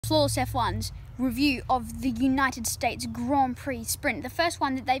Flawless F1's review of the United States Grand Prix Sprint, the first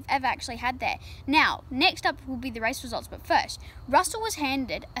one that they've ever actually had there. Now, next up will be the race results, but first, Russell was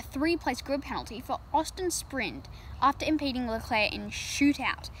handed a 3-place grid penalty for Austin Sprint after impeding Leclerc in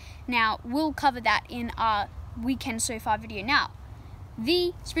shootout. Now, we'll cover that in our weekend so far video. Now,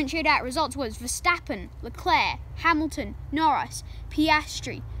 the sprint shootout results was Verstappen, Leclerc, Hamilton, Norris,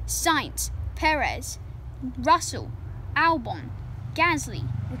 Piastri, Sainz, Perez, Russell, Albon, Gasly,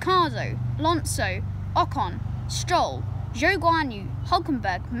 Ricciardo, Alonso, Ocon, Stroll, Zhou Guanyu,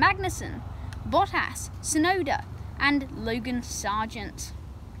 Hülkenberg, Magnussen, Bottas, Tsunoda, and Logan Sargent.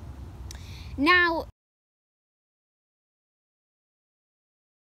 Now,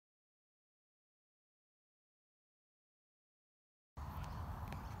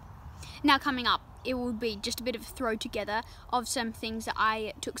 coming up, it will be just a bit of a throw together of some things that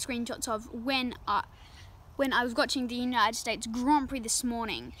I took screenshots of when I was watching the United States Grand Prix this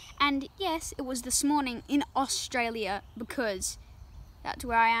morning. And yes, it was this morning in Australia, because that's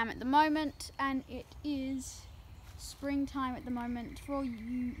where I am at the moment, and it is springtime at the moment. For all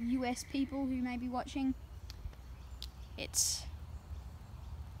you US people who may be watching, it's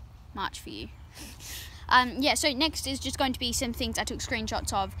March for you. So next is just going to be some things I took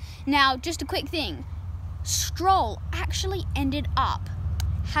screenshots of. Now, just a quick thing. Stroll actually ended up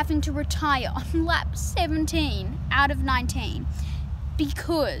having to retire on lap 17 out of 19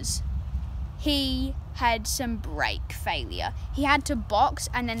 because he had some brake failure. He had to box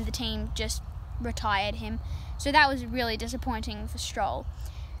and then the team just retired him. So that was really disappointing for Stroll.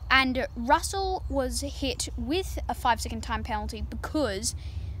 And Russell was hit with a 5-second time penalty because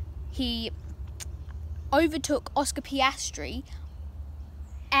he overtook Oscar Piastri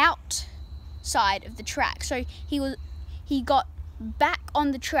outside of the track. So he got back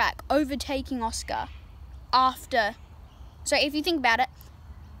on the track, overtaking Oscar after. So if you think about it,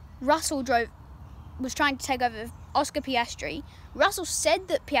 Russell was trying to take over Oscar Piastri. Russell said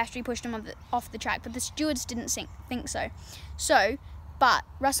that Piastri pushed him off the track, but the stewards didn't think so. But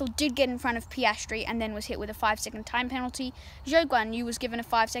Russell did get in front of Piastri and then was hit with a 5-second time penalty. Zhou Guanyu was given a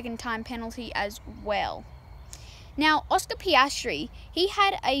 5-second time penalty as well. Now, Oscar Piastri, he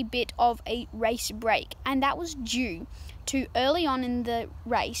had a bit of a race break, and that was due to early on in the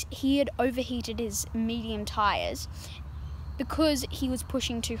race, he had overheated his medium tyres because he was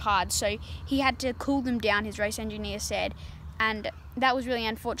pushing too hard. So he had to cool them down, his race engineer said, and that was really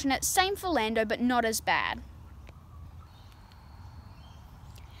unfortunate. Same for Lando, but not as bad.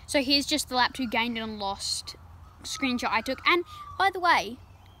 So here's just the lap 2 gained and lost screenshot I took. And by the way,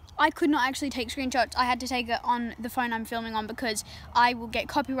 I could not actually take screenshots. I had to take it on the phone I'm filming on because I will get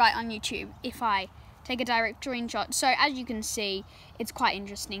copyright on YouTube if I take a direct screenshot. So as you can see, it's quite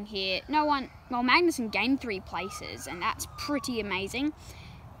interesting here. Magnussen gained 3 places, and that's pretty amazing.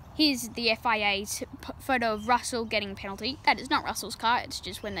 Here's the FIA's photo of Russell getting a penalty. That is not Russell's car, it's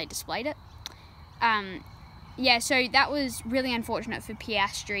just when they displayed it. So that was really unfortunate for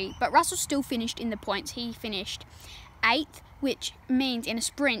Piastri, but Russell still finished in the points. He finished 8th, which means in a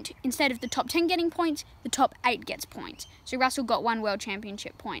sprint, instead of the top 10 getting points, the top 8 gets points. So Russell got 1 World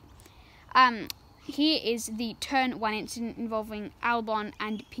Championship point. Here is the turn 1 incident involving Albon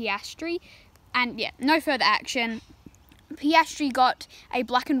and Piastri. And yeah, no further action. Piastri got a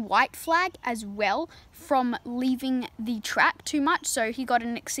black and white flag as well from leaving the track too much. So he got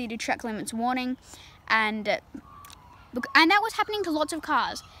an exceeded track limits warning. And that was happening to lots of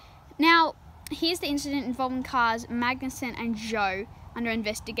cars. Now, here's the incident involving cars Magnussen and Zhou under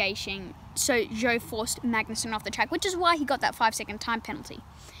investigation. So Zhou forced Magnussen off the track, which is why he got that 5-second time penalty.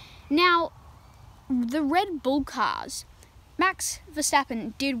 Now, the Red Bull cars, Max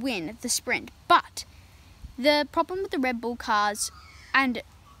Verstappen did win the sprint, but the problem with the Red Bull cars, and,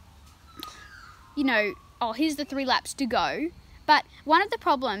 here's the 3 laps to go, but one of the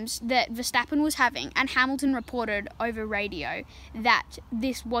problems that Verstappen was having, and Hamilton reported over radio that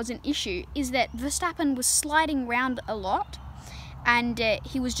this was an issue, is that Verstappen was sliding around a lot, and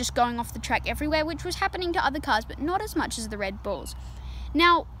he was just going off the track everywhere, which was happening to other cars, but not as much as the Red Bulls.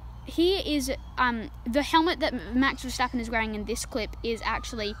 Now, here is the helmet that Max Verstappen is wearing in this clip is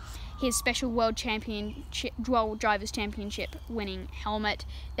actually his special World Drivers' Championship winning helmet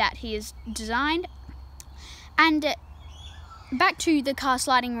that he has designed. And back to the car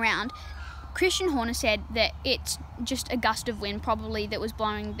sliding around, Christian Horner said that it's just a gust of wind probably that was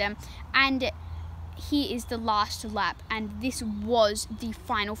blowing them, and here is the last lap, and this was the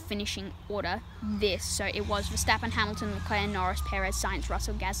final finishing order. So it was Verstappen, Hamilton, Leclerc, Norris, Perez, Sainz,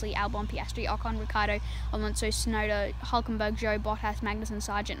 Russell, Gasly, Albon, Piastri, Ocon, Ricciardo, Alonso, Tsunoda, Hülkenberg, Zhou, Bottas, Magnussen,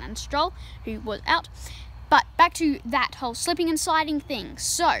 Sargent, and Stroll, who was out. But back to that whole slipping and sliding thing.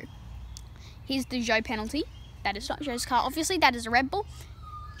 So, here's the Zhou penalty. That is not Zhou's car, obviously. That is a Red Bull.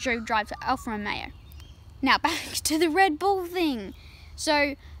 Zhou drives Alfa Romeo. Now, back to the Red Bull thing.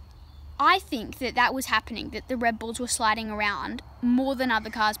 So, I think that was happening, that the Red Bulls were sliding around more than other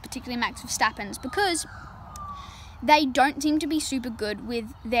cars, particularly Max Verstappen's, because they don't seem to be super good with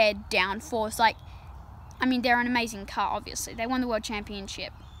their downforce. Like, I mean, they're an amazing car, obviously. They won the World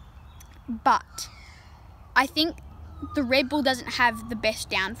Championship. But I think the Red Bull doesn't have the best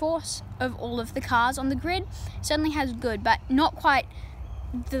downforce of all of the cars on the grid. It certainly has good, but not quite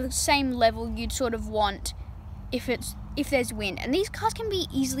the same level you'd sort of want if there's wind. And these cars can be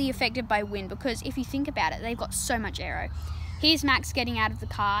easily affected by wind, because if you think about it, they've got so much aero. Here's Max getting out of the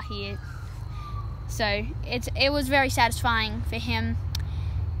car here. So it was very satisfying for him.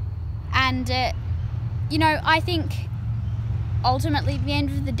 And, you know, I think ultimately, at the end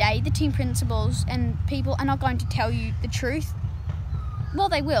of the day, the team principals and people are not going to tell you the truth. Well,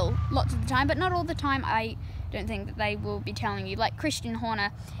 they will, lots of the time, but not all the time. I don't think that they will be telling you. Like Christian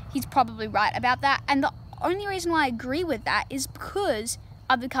Horner, he's probably right about that. And the only reason why I agree with that is because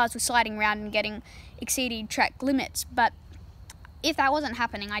other cars were sliding around and exceeding track limits. But if that wasn't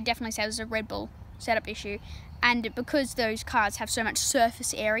happening, I definitely say it was a Red Bull setup issue. And because those cars have so much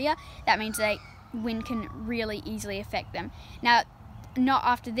surface area, that means wind can really easily affect them. Now, not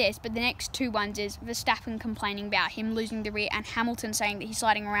after this, but the next two ones is Verstappen complaining about him losing the rear, and Hamilton saying that he's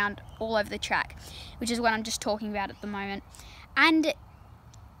sliding around all over the track, which is what I'm just talking about at the moment. And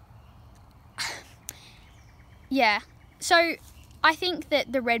yeah, so I think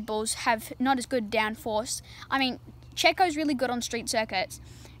that the Red Bulls have not as good downforce. I mean, Checo's really good on street circuits,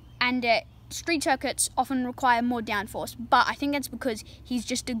 and street circuits often require more downforce, but I think that's because he's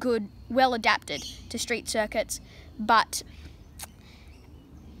just well adapted to street circuits. But,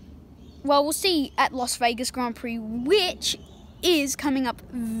 well, we'll see at Las Vegas Grand Prix, which is coming up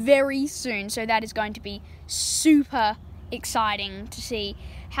very soon. So that is going to be super exciting to see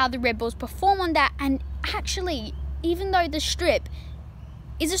how the Red Bulls perform on that. And actually, even though the strip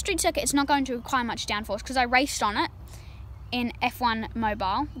is a street circuit, it's not going to require much downforce, because I raced on it in F1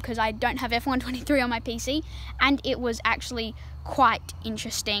 Mobile, because I don't have F1 23 on my PC, and it was actually quite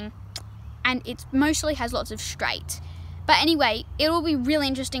interesting, and it mostly has lots of straight. But anyway, it will be really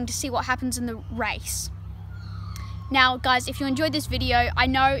interesting to see what happens in the race. Now guys, if you enjoyed this video, I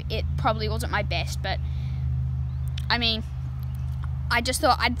know it probably wasn't my best, but I mean, I just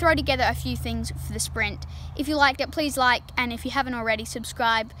thought I'd throw together a few things for the sprint. If you liked it, please like, and if you haven't already,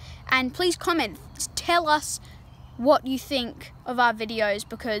 subscribe, and please comment. Tell us what you think of our videos,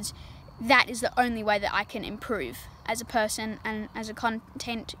 because that is the only way that I can improve as a person and as a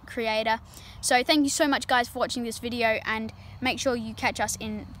content creator. So thank you so much guys for watching this video, and make sure you catch us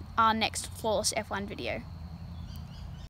in our next Flawless F1 video.